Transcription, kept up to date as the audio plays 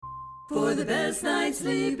For the best night's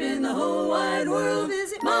sleep in the whole wide world,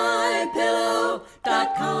 visit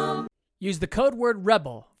mypillow.com. Use the code word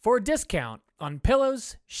REBEL for a discount on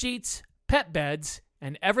pillows, sheets, pet beds,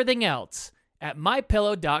 and everything else at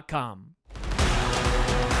mypillow.com.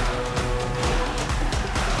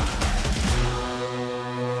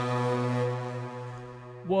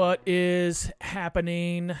 What is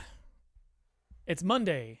happening? It's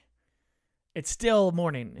Monday. It's still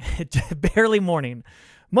morning. It's barely morning.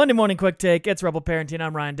 Monday morning quick take. It's Rebel Parenting.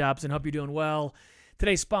 I'm Ryan Dobson. Hope you're doing well.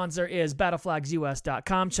 Today's sponsor is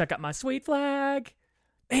battleflagsus.com. Check out my sweet flag.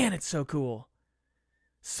 Man, it's so cool.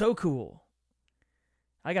 So cool.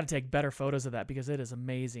 I got to take better photos of that because it is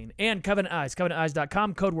amazing. And Covenant Eyes.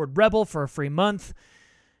 CovenantEyes.com. Code word REBEL for a free month.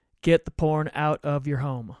 Get the porn out of your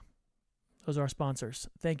home. Those are our sponsors.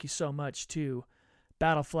 Thank you so much to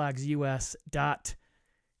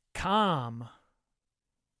battleflagsus.com.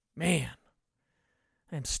 Man,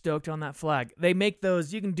 I'm stoked on that flag. They make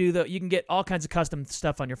those. You can get all kinds of custom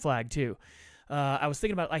stuff on your flag too. I was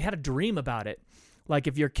thinking about. I had a dream about it. Like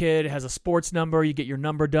if your kid has a sports number, you get your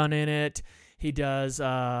number done in it. He does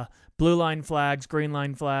blue line flags, green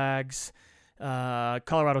line flags,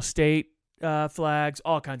 Colorado State flags,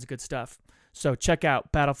 all kinds of good stuff. So check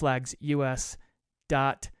out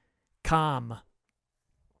battleflagsus.com.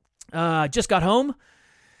 Just got home.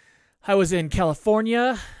 I was in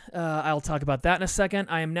California. I'll talk about that in a second.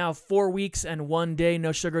 I am now 4 weeks and 1 day,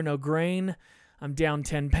 no sugar, no grain. I'm down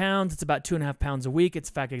 10 pounds. It's about 2.5 pounds a week. In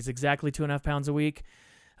fact, it's exactly 2.5 pounds a week.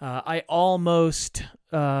 I almost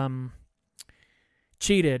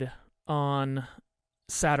cheated on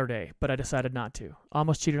Saturday, but I decided not to.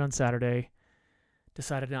 Almost cheated on Saturday.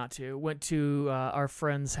 Decided not to. Went to our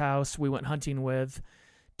friend's house we went hunting with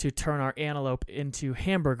to turn our antelope into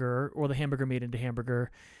hamburger, or the hamburger meat into hamburger.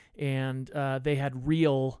 And they had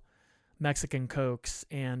real Mexican Cokes,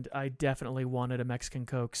 and I definitely wanted a Mexican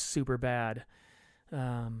Coke super bad.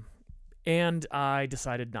 And I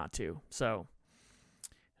decided not to. So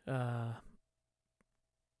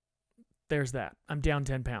there's that. I'm down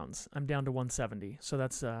 10 pounds. I'm down to 170. So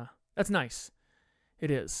that's nice.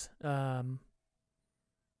 It is.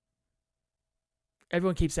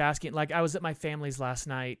 Everyone keeps asking, like I was at my family's last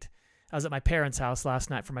night. I was at my parents' house last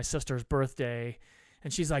night for my sister's birthday.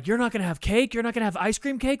 And she's like, you're not going to have cake? You're not going to have ice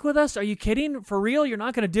cream cake with us? Are you kidding? For real? You're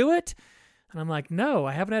not going to do it? And I'm like, no,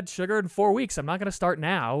 I haven't had sugar in 4 weeks. I'm not going to start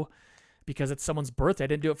now because it's someone's birthday. I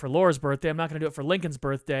didn't do it for Laura's birthday. I'm not going to do it for Lincoln's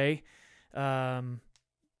birthday. I'm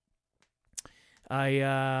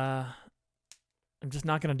just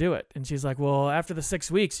not going to do it. And she's like, well, after the 6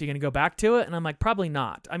 weeks, you're going to go back to it? And I'm like, probably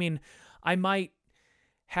not. I mean, I might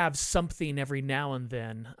have something every now and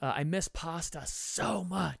then. I miss pasta so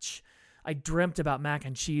much. I dreamt about mac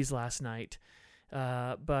and cheese last night.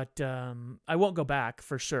 But I won't go back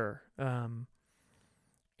for sure. I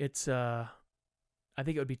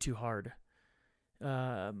think it would be too hard.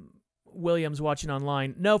 William's watching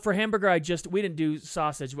online. No, for hamburger, we didn't do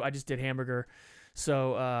sausage. I just did hamburger.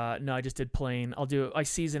 So, no, I just did plain. I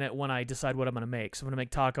season it when I decide what I'm going to make. So if I'm going to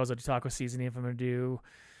make tacos, I'll do taco seasoning. If I'm going to do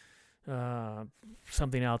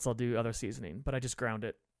something else, I'll do other seasoning. But I just ground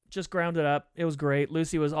it. Just ground it up. It was great.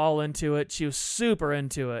 Lucy was all into it. She was super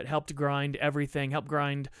into it. Helped grind everything. Helped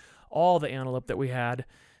grind all the antelope that we had.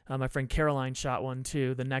 My friend Caroline shot one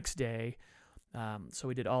too the next day. So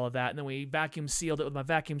we did all of that. And then we vacuum sealed it with my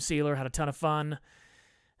vacuum sealer. Had a ton of fun.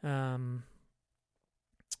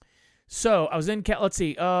 So I was in, let's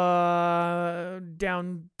see, down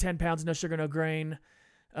 10 pounds, no sugar, no grain.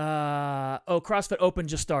 CrossFit Open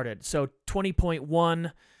just started. So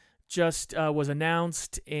 20.1 just was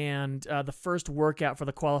announced, and the first workout for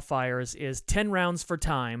the qualifiers is 10 rounds for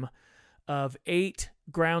time of 8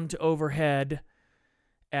 ground to overhead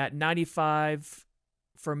at 95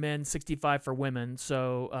 for men, 65 for women.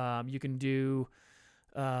 So you can do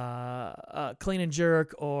clean and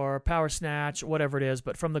jerk or power snatch, whatever it is,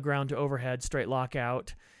 but from the ground to overhead, straight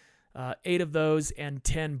lockout. 8 of those and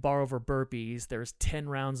 10 bar over burpees. There's 10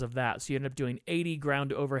 rounds of that. So you end up doing 80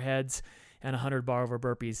 ground to overheads and 100 bar over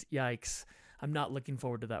burpees. Yikes. I'm not looking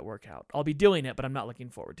forward to that workout. I'll be doing it, but I'm not looking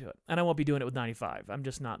forward to it. And I won't be doing it with 95. I'm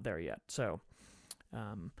just not there yet. So,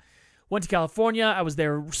 went to California. I was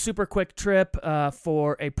there, super quick trip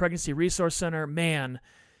for a pregnancy resource center. Man,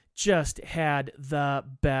 just had the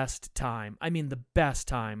best time. I mean, the best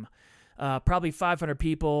time. Probably 500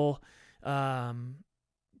 people.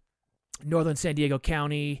 Northern San Diego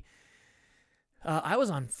County. I was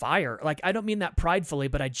on fire. Like, I don't mean that pridefully,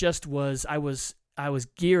 but I was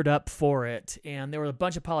geared up for it. And there were a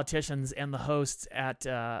bunch of politicians and the hosts at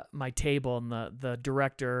my table, and the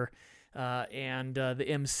director and the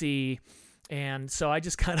MC. And so I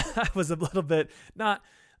just kind of, I was a little bit, not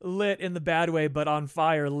lit in the bad way, but on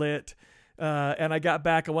fire lit. And I got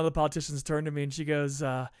back and one of the politicians turned to me and she goes,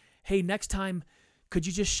 hey, next time, could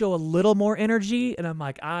you just show a little more energy? And I'm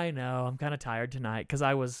like, I know, I'm kind of tired tonight because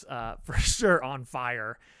I was for sure on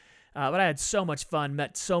fire. But I had so much fun,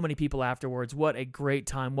 met so many people afterwards. What a great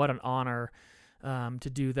time. What an honor to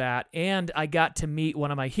do that. And I got to meet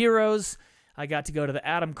one of my heroes. I got to go to the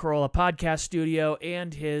Adam Carolla podcast studio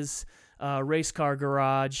and his race car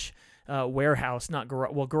garage, warehouse, not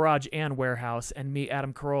garage, well, garage and warehouse, and meet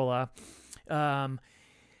Adam Carolla.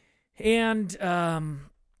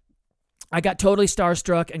 I got totally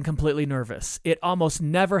starstruck and completely nervous. It almost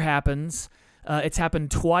never happens. It's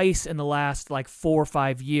happened twice in the last 4 or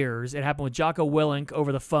 5 years. It happened with Jocko Willink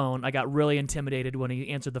over the phone. I got really intimidated when he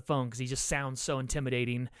answered the phone because he just sounds so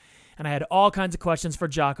intimidating. And I had all kinds of questions for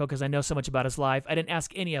Jocko because I know so much about his life. I didn't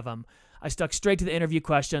ask any of them. I stuck straight to the interview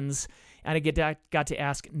questions, and I got to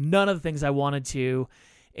ask none of the things I wanted to.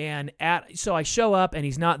 And so I show up, and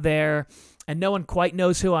he's not there, and no one quite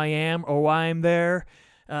knows who I am or why I'm there.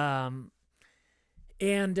 So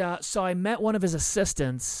I met one of his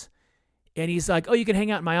assistants, and he's like, oh, you can hang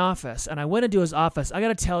out in my office. And I went into his office. I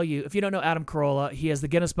got to tell you, if you don't know Adam Carolla, he has the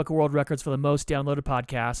Guinness Book of World Records for the most downloaded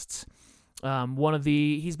podcasts.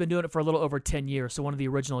 He's been doing it for a little over 10 years, so one of the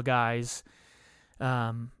original guys.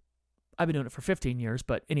 I've been doing it for 15 years,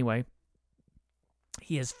 but anyway,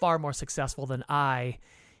 he is far more successful than I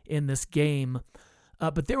in this game.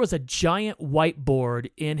 But there was a giant whiteboard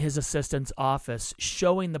in his assistant's office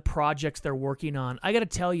showing the projects they're working on. I got to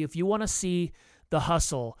tell you, if you want to see the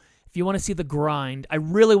hustle, if you want to see the grind, I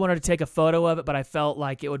really wanted to take a photo of it, but I felt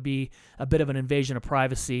like it would be a bit of an invasion of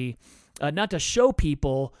privacy. Not to show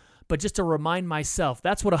people, but just to remind myself,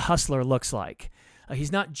 that's what a hustler looks like.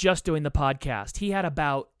 He's not just doing the podcast. He had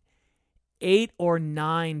about 8 or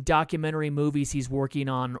 9 documentary movies he's working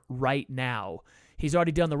on right now. He's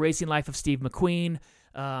already done The Racing Life of Steve McQueen.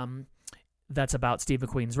 That's about Steve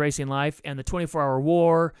McQueen's racing life. And The 24-Hour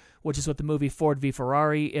War, which is what the movie Ford v.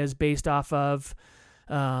 Ferrari is based off of.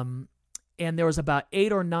 And there was about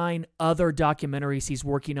 8 or 9 other documentaries he's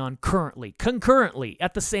working on concurrently,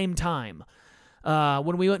 at the same time.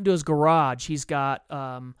 When we went into his garage, he's got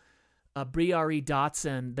a Briari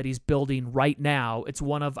Datsun that he's building right now. It's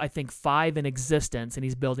one of, I think, 5 in existence, and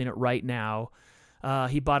he's building it right now.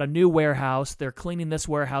 He bought a new warehouse. They're cleaning this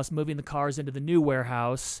warehouse, moving the cars into the new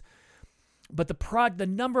warehouse. But the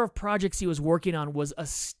number of projects he was working on was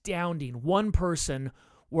astounding. One person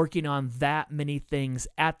working on that many things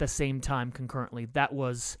at the same time concurrently. That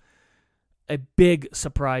was a big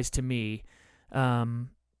surprise to me.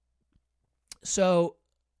 So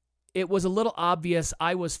it was a little obvious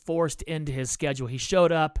I was forced into his schedule. He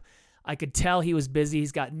showed up. I could tell he was busy.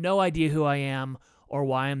 He's got no idea who I am or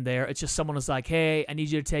why I'm there. It's just someone was like, hey, I need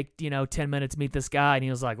you to take, 10 minutes to meet this guy. And he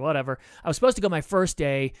was like, whatever. I was supposed to go my first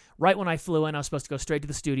day. Right when I flew in, I was supposed to go straight to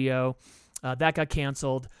the studio. That got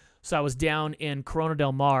canceled. So I was down in Corona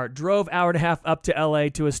Del Mar, drove hour and a half up to LA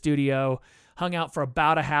to a studio, hung out for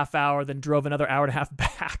about a half hour, then drove another hour and a half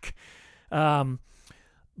back.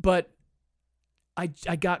 But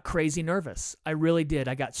I got crazy nervous. I really did.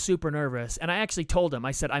 I got super nervous. And I actually told him,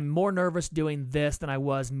 I said, I'm more nervous doing this than I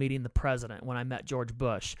was meeting the president when I met George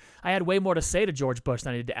Bush. I had way more to say to George Bush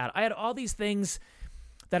than I did to Adam. I had all these things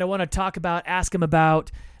that I want to talk about, ask him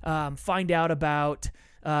about, find out about,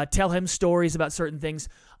 tell him stories about certain things.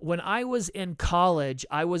 When I was in college,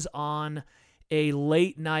 I was on a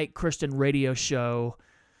late-night Christian radio show.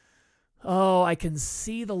 Oh, I can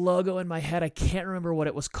see the logo in my head. I can't remember what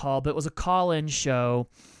it was called, but it was a call-in show.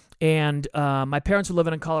 And my parents were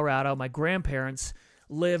living in Colorado. My grandparents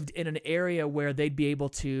lived in an area where they'd be able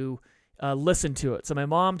to listen to it. So my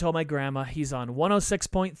mom told my grandma, he's on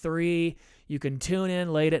 106.3. You can tune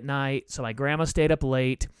in late at night. So my grandma stayed up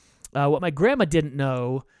late. What my grandma didn't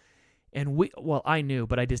know, and I knew,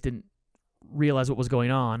 but I just didn't realize what was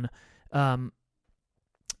going on.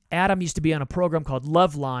 Adam used to be on a program called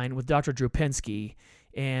Loveline with Dr. Drew Pinsky,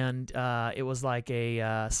 and it was like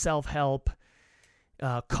a self-help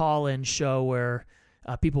call-in show where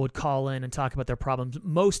people would call in and talk about their problems,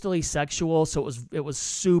 mostly sexual, so it was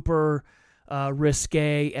super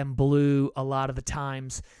risque and blue a lot of the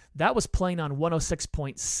times. That was playing on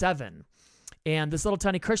 106.7, and this little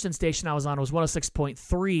tiny Christian station I was on was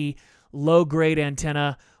 106.3, low-grade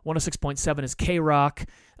antenna. 106.7 is K-Rock.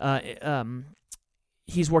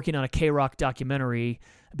 He's working on a K-Rock documentary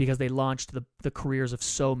because they launched the careers of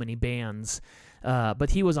so many bands. But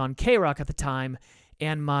he was on K-Rock at the time,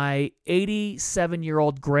 and my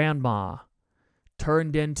 87-year-old grandma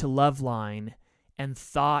turned into Loveline and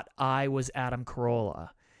thought I was Adam Carolla.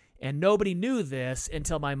 And nobody knew this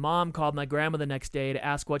until my mom called my grandma the next day to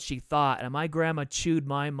ask what she thought. And my grandma chewed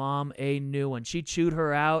my mom a new one. She chewed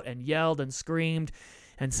her out and yelled and screamed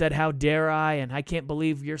and said, "How dare I? And I can't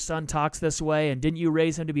believe your son talks this way. And didn't you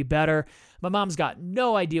raise him to be better?" My mom's got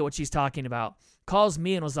no idea what she's talking about. Calls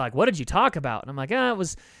me and was like, "What did you talk about?" And I'm like, it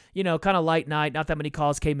was, kind of light night. Not that many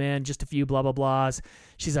calls came in, just a few blah, blah, blahs.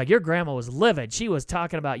 She's like, "Your grandma was livid. She was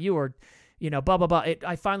talking about you were, blah, blah, blah."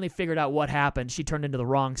 I finally figured out what happened. She turned into the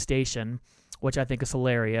wrong station, which I think is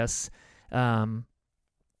hilarious. Didn't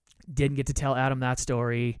get to tell Adam that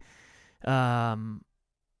story.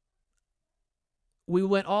 We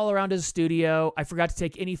went all around his studio. I forgot to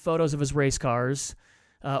take any photos of his race cars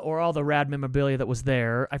or all the rad memorabilia that was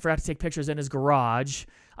there. I forgot to take pictures in his garage.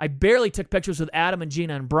 I barely took pictures with Adam and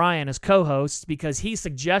Gina and Brian as co-hosts because he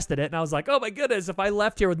suggested it, and I was like, oh my goodness, if I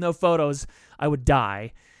left here with no photos, I would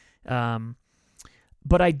die.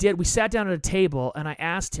 But I did. We sat down at a table, and I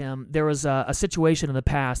asked him, there was a situation in the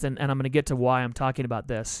past, and I'm going to get to why I'm talking about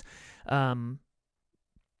this,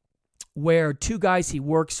 where two guys he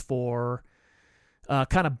works for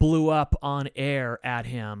kind of blew up on air at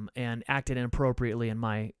him and acted inappropriately in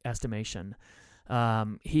my estimation.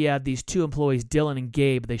 He had these two employees, Dylan and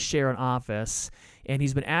Gabe. They share an office, and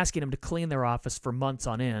he's been asking them to clean their office for months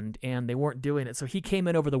on end, and they weren't doing it. So he came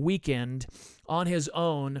in over the weekend on his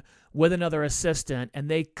own with another assistant, and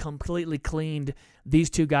they completely cleaned these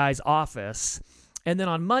two guys' office. And then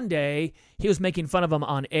on Monday, he was making fun of them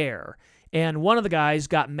on air. And one of the guys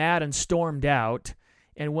got mad and stormed out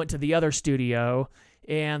and went to the other studio,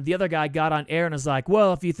 and the other guy got on air and was like,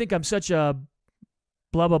 "Well, if you think I'm such a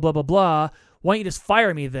blah, blah, blah, blah, blah, why don't you just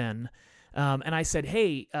fire me then?" And I said,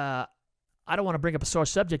 "Hey, I don't want to bring up a sore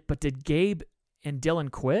subject, but did Gabe and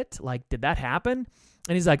Dylan quit? Like, did that happen?"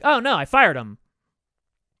 And he's like, "Oh, no, I fired him."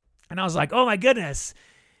 And I was like, oh my goodness.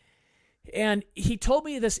 And he told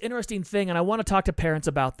me this interesting thing, and I want to talk to parents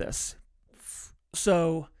about this.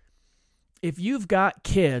 So if you've got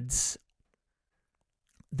kids,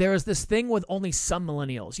 there is this thing with only some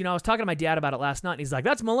millennials. I was talking to my dad about it last night, and he's like,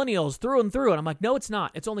 "That's millennials through and through." And I'm like, no, it's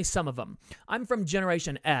not. It's only some of them. I'm from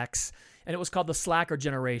Generation X, and it was called the slacker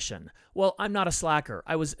generation. Well, I'm not a slacker.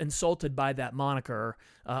 I was insulted by that moniker.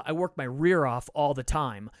 I worked my rear off all the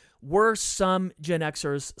time. Were some Gen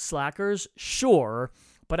Xers slackers? Sure,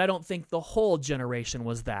 but I don't think the whole generation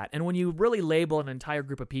was that. And when you really label an entire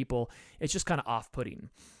group of people, it's just kind of off-putting.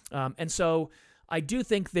 And so I do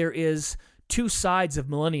think there is two sides of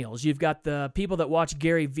millennials. You've got the people that watch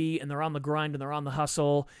Gary Vee and they're on the grind and they're on the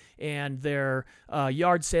hustle and they're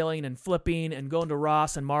yard sailing and flipping and going to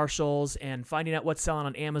Ross and Marshalls and finding out what's selling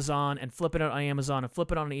on Amazon and flipping it on Amazon and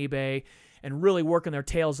flipping it on eBay and really working their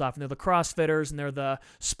tails off. And they're the CrossFitters and they're the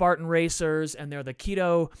Spartan racers and they're the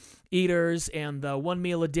keto eaters and the one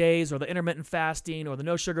meal a days or the intermittent fasting or the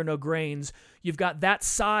no sugar, no grains. You've got that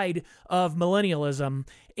side of millennialism,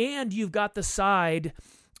 and you've got the side.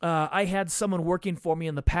 I had someone working for me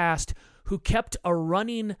in the past who kept a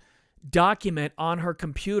running document on her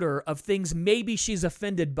computer of things maybe she's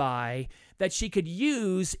offended by that she could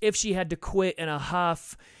use if she had to quit in a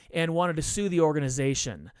huff and wanted to sue the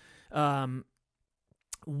organization. Hands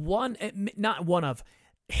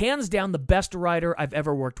down the best writer I've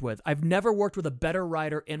ever worked with. I've never worked with a better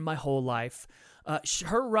writer in my whole life.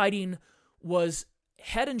 Her writing was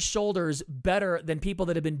head and shoulders better than people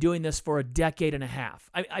that have been doing this for a decade and a half.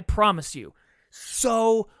 I promise you.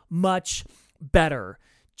 So much better.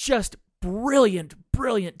 Just brilliant,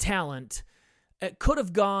 brilliant talent. It could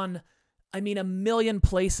have gone, a million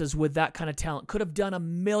places with that kind of talent. Could have done a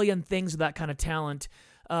million things with that kind of talent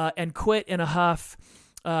and quit in a huff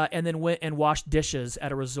and then went and washed dishes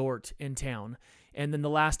at a resort in town. And then the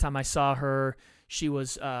last time I saw her, she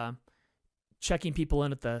was checking people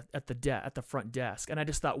in at the front desk. And I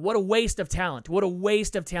just thought, what a waste of talent. What a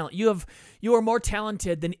waste of talent. You are more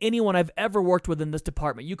talented than anyone I've ever worked with in this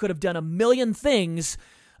department. You could have done a million things,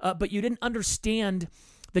 but you didn't understand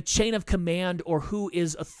the chain of command or who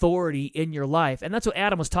is authority in your life. And that's what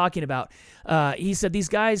Adam was talking about. He said these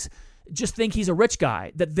guys just think he's a rich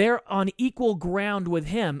guy, that they're on equal ground with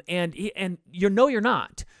him. And you're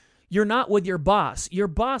not. You're not with your boss. Your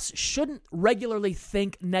boss shouldn't regularly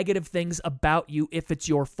think negative things about you if it's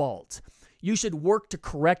your fault. You should work to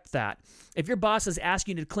correct that. If your boss is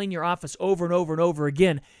asking you to clean your office over and over and over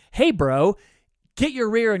again, hey, bro, get your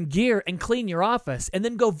rear in gear and clean your office and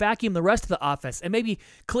then go vacuum the rest of the office and maybe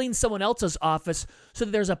clean someone else's office so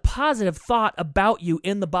that there's a positive thought about you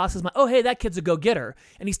in the boss's mind. Oh, hey, that kid's a go-getter.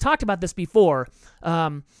 And he's talked about this before.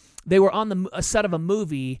 They were on a set of a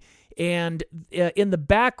movie, and in the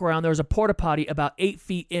background, there was a porta potty about 8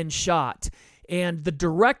 feet in shot. And the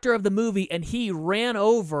director of the movie, and he ran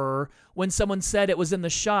over when someone said it was in the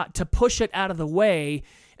shot to push it out of the way.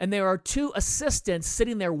 And there are 2 assistants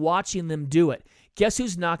sitting there watching them do it. Guess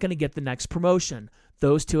who's not going to get the next promotion?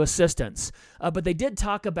 Those 2 assistants. But they did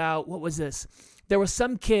talk about, what was this? There was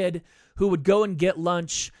some kid who would go and get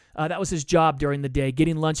lunch. That was his job during the day,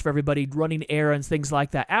 getting lunch for everybody, running errands, things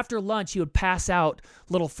like that. After lunch, he would pass out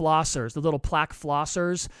little flossers, the little plaque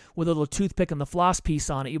flossers with a little toothpick and the floss piece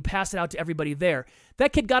on it. You'd pass it out to everybody there.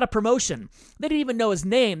 That kid got a promotion. They didn't even know his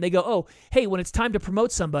name. They go, oh, hey, when it's time to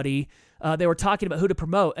promote somebody, they were talking about who to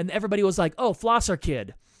promote, and everybody was like, oh, flosser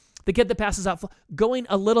kid. The kid that passes out, going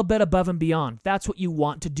a little bit above and beyond. That's what you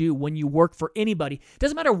want to do when you work for anybody.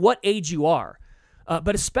 Doesn't matter what age you are.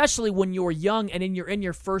 But especially when you're young and you're in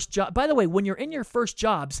your first job. By the way, when you're in your first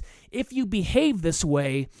jobs, if you behave this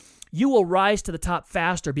way, you will rise to the top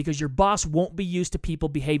faster because your boss won't be used to people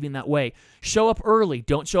behaving that way. Show up early.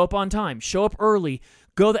 Don't show up on time. Show up early.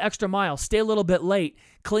 Go the extra mile. Stay a little bit late.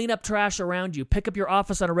 Clean up trash around you. Pick up your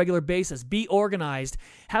office on a regular basis. Be organized.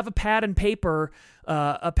 Have a pad of paper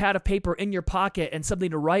in your pocket and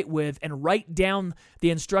something to write with, and write down the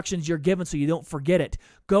instructions you're given so you don't forget it.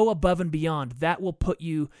 Go above and beyond. That will put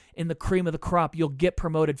you in the cream of the crop. You'll get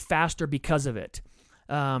promoted faster because of it.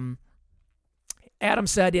 Adam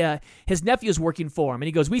said his nephew is working for him, and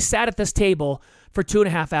he goes, we sat at this table for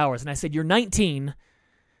 2.5 hours, and I said, you're 19.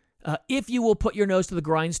 If you will put your nose to the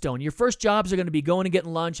grindstone, your first jobs are going to be going and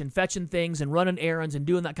getting lunch and fetching things and running errands and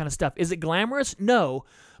doing that kind of stuff. Is it glamorous? No.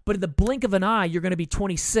 But in the blink of an eye, you're going to be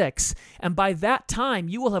 26. And by that time,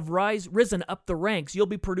 you will have risen up the ranks. You'll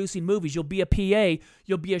be producing movies. You'll be a PA.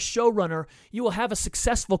 You'll be a showrunner. You will have a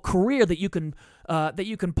successful career that you can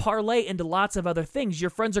parlay into lots of other things. Your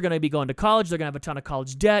friends are going to be going to college. They're going to have a ton of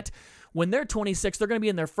college debt. When they're 26, they're going to be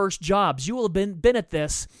in their first jobs. You will have been at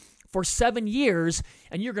this for 7 years,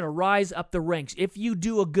 and you're going to rise up the ranks. If you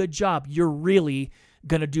do a good job, you're really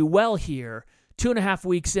going to do well here. 2.5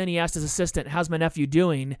 weeks in, he asked his assistant, how's my nephew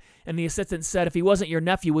doing? And the assistant said, if he wasn't your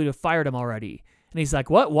nephew, we'd have fired him already. And he's like,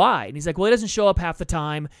 what? Why? And he's like, well, he doesn't show up half the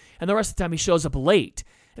time, and the rest of the time he shows up late.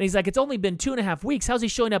 And he's like, it's only been 2.5 weeks. How's he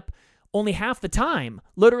showing up only half the time?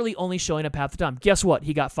 Literally only showing up half the time. Guess what?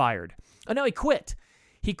 He got fired. Oh, no, he quit.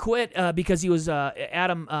 He quit because he was,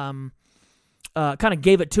 Adam kind of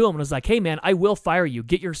gave it to him and was like, hey, man, I will fire you.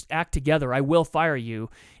 Get your act together. I will fire you.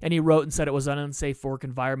 And he wrote and said it was an unsafe work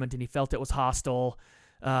environment and he felt it was hostile.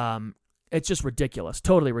 It's just ridiculous.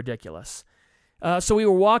 Totally ridiculous. So we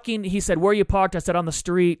were walking. He said, where are you parked? I said, on the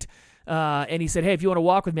street. And he said, hey, if you want to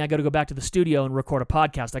walk with me, I got to go back to the studio and record a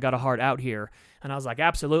podcast. I got a hard out here. And I was like,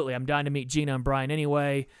 absolutely. I'm dying to meet Gina and Brian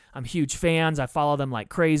anyway. I'm huge fans. I follow them like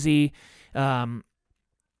crazy.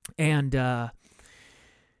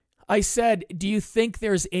 I said, do you think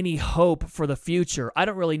there's any hope for the future? I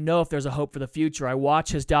don't really know if there's a hope for the future. I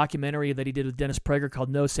watched his documentary that he did with Dennis Prager called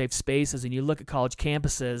No Safe Spaces, and you look at college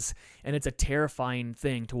campuses, and it's a terrifying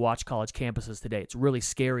thing to watch college campuses today. It's really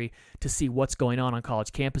scary to see what's going on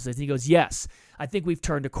college campuses. And he goes, yes, I think we've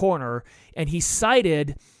turned a corner. And he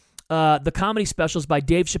cited the comedy specials by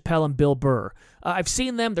Dave Chappelle and Bill Burr. I've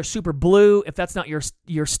seen them. They're super blue. If that's not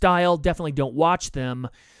your style, definitely don't watch them.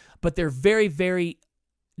 But they're very, very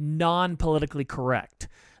non-politically correct.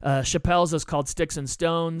 Chappelle's is called Sticks and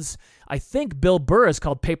Stones. I think Bill Burr is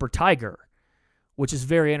called Paper Tiger, which is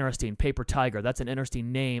very interesting. Paper Tiger. That's an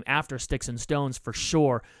interesting name after Sticks and Stones for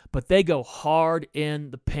sure. But they go hard in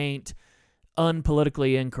the paint,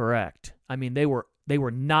 unpolitically incorrect. I mean, they were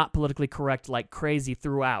not politically correct like crazy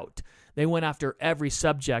throughout. They went after every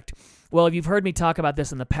subject. Well, if you've heard me talk about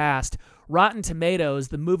this in the past, Rotten Tomatoes,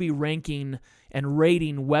 the movie ranking and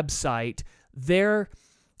rating website, their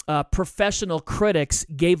professional critics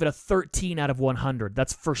gave it a 13 out of 100.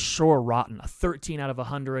 That's for sure rotten. A 13 out of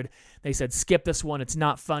 100. They said, skip this one. It's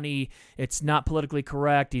not funny. It's not politically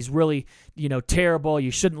correct. He's really, terrible.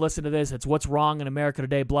 You shouldn't listen to this. It's what's wrong in America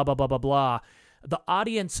today, blah, blah, blah, blah, blah. The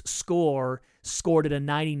audience scored it a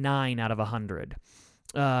 99 out of 100.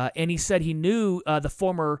 And he said he knew the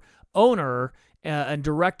former owner and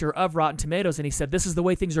director of Rotten Tomatoes, and he said, this is the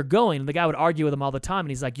way things are going. And the guy would argue with him all the time, and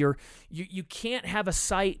he's like, you can't have a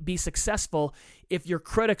site be successful if your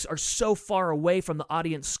critics are so far away from the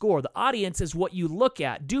audience score. The audience is what you look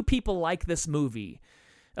at. Do people like this movie?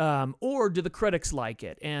 Or do the critics like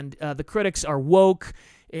it? And the critics are woke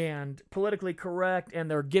and politically correct, and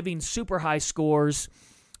they're giving super high scores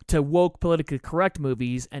to woke, politically correct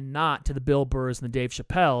movies and not to the Bill Burrs and the Dave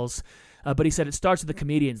Chappelles. But he said it starts with the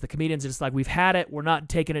comedians. The comedians are just like, we've had it. We're not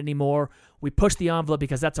taking it anymore. We push the envelope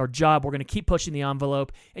because that's our job. We're going to keep pushing the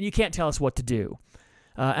envelope, and you can't tell us what to do.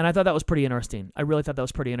 And I thought that was pretty interesting. I really thought that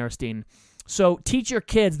was pretty interesting. So teach your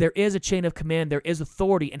kids there is a chain of command, there is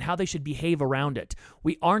authority, and how they should behave around it.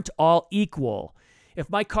 We aren't all equal. If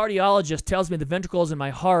my cardiologist tells me the ventricles in my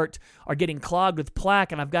heart are getting clogged with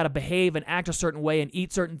plaque and I've got to behave and act a certain way and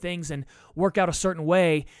eat certain things and work out a certain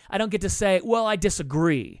way, I don't get to say, well, I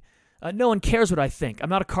disagree. No one cares what I think. I'm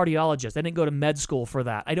not a cardiologist. I didn't go to med school for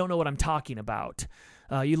that. I don't know what I'm talking about.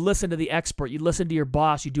 You listen to the expert. You listen to your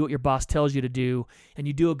boss. You do what your boss tells you to do, and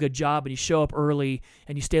you do a good job, and you show up early,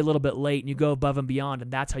 and you stay a little bit late, and you go above and beyond,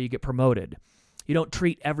 and that's how you get promoted. You don't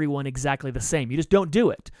treat everyone exactly the same. You just don't do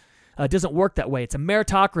it. It doesn't work that way. It's a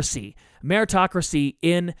meritocracy. Meritocracy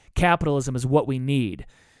in capitalism is what we need.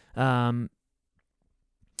 I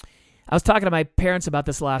was talking to my parents about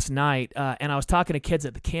this last night, and I was talking to kids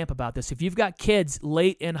at the camp about this. If you've got kids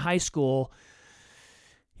late in high school,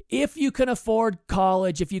 if you can afford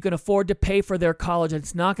college, if you can afford to pay for their college, and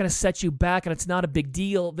it's not going to set you back and it's not a big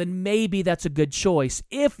deal, then maybe that's a good choice.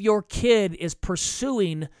 If your kid is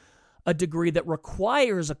pursuing a degree that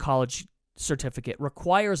requires a college certificate,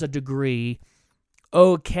 requires a degree,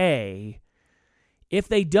 okay. If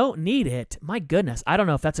they don't need it, my goodness, I don't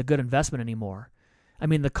know if that's a good investment anymore. I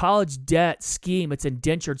mean, the college debt scheme, it's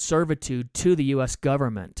indentured servitude to the U.S.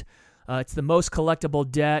 government. It's the most collectible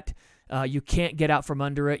debt. You can't get out from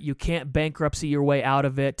under it. You can't bankruptcy your way out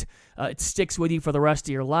of it. It sticks with you for the rest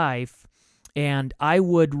of your life. And I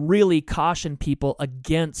would really caution people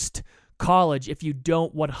against college if you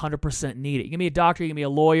don't 100% need it. You're going to be a doctor, you're going to be a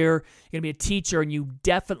lawyer, you're going to be a teacher, and you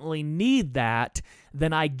definitely need that,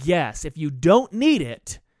 then I guess. If you don't need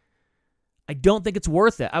it, I don't think it's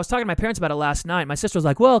worth it. I was talking to my parents about it last night. My sister was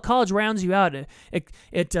like, well, college rounds you out. It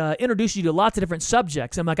introduces you to lots of different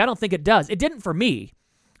subjects. I'm like, I don't think it does. It didn't for me.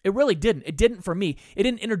 It really didn't. It didn't for me. It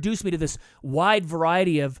didn't introduce me to this wide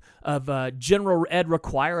variety of general ed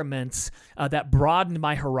requirements that broadened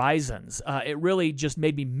my horizons. It really just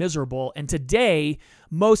made me miserable. And today,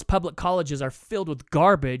 most public colleges are filled with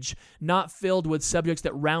garbage, not filled with subjects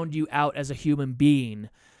that round you out as a human being.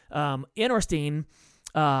 Interesting.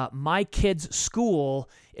 My kid's school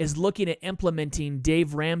is looking at implementing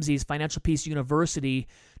Dave Ramsey's Financial Peace University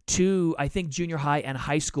to, I think, junior high and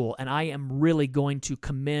high school, and I am really going to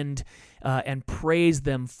commend and praise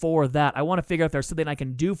them for that. I want to figure out if there's something I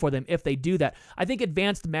can do for them if they do that. I think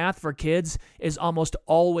advanced math for kids is almost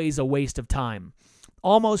always a waste of time.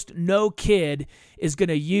 Almost no kid is going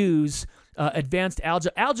to use advanced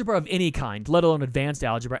algebra of any kind, let alone advanced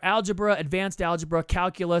algebra. Algebra, advanced algebra,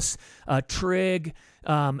 calculus, trig,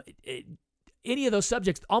 any of those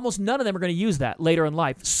subjects, almost none of them are going to use that later in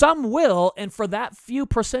life. Some will, and for that few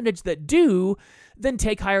percentage that do, then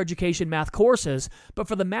take higher education math courses. But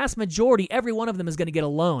for the mass majority, every one of them is going to get a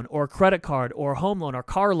loan or a credit card or a home loan or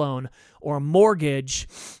car loan or a mortgage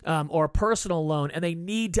or a personal loan, and they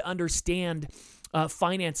need to understand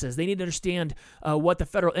finances. They need to understand what the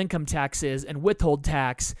federal income tax is and withhold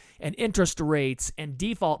tax and interest rates and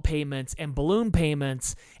default payments and balloon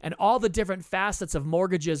payments and all the different facets of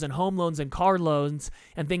mortgages and home loans and car loans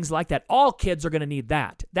and things like that. All kids are going to need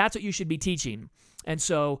that. That's what you should be teaching. And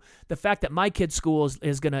so the fact that my kid's school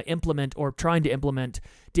is going to implement or trying to implement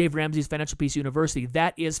Dave Ramsey's Financial Peace University,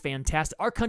 that is fantastic. Our country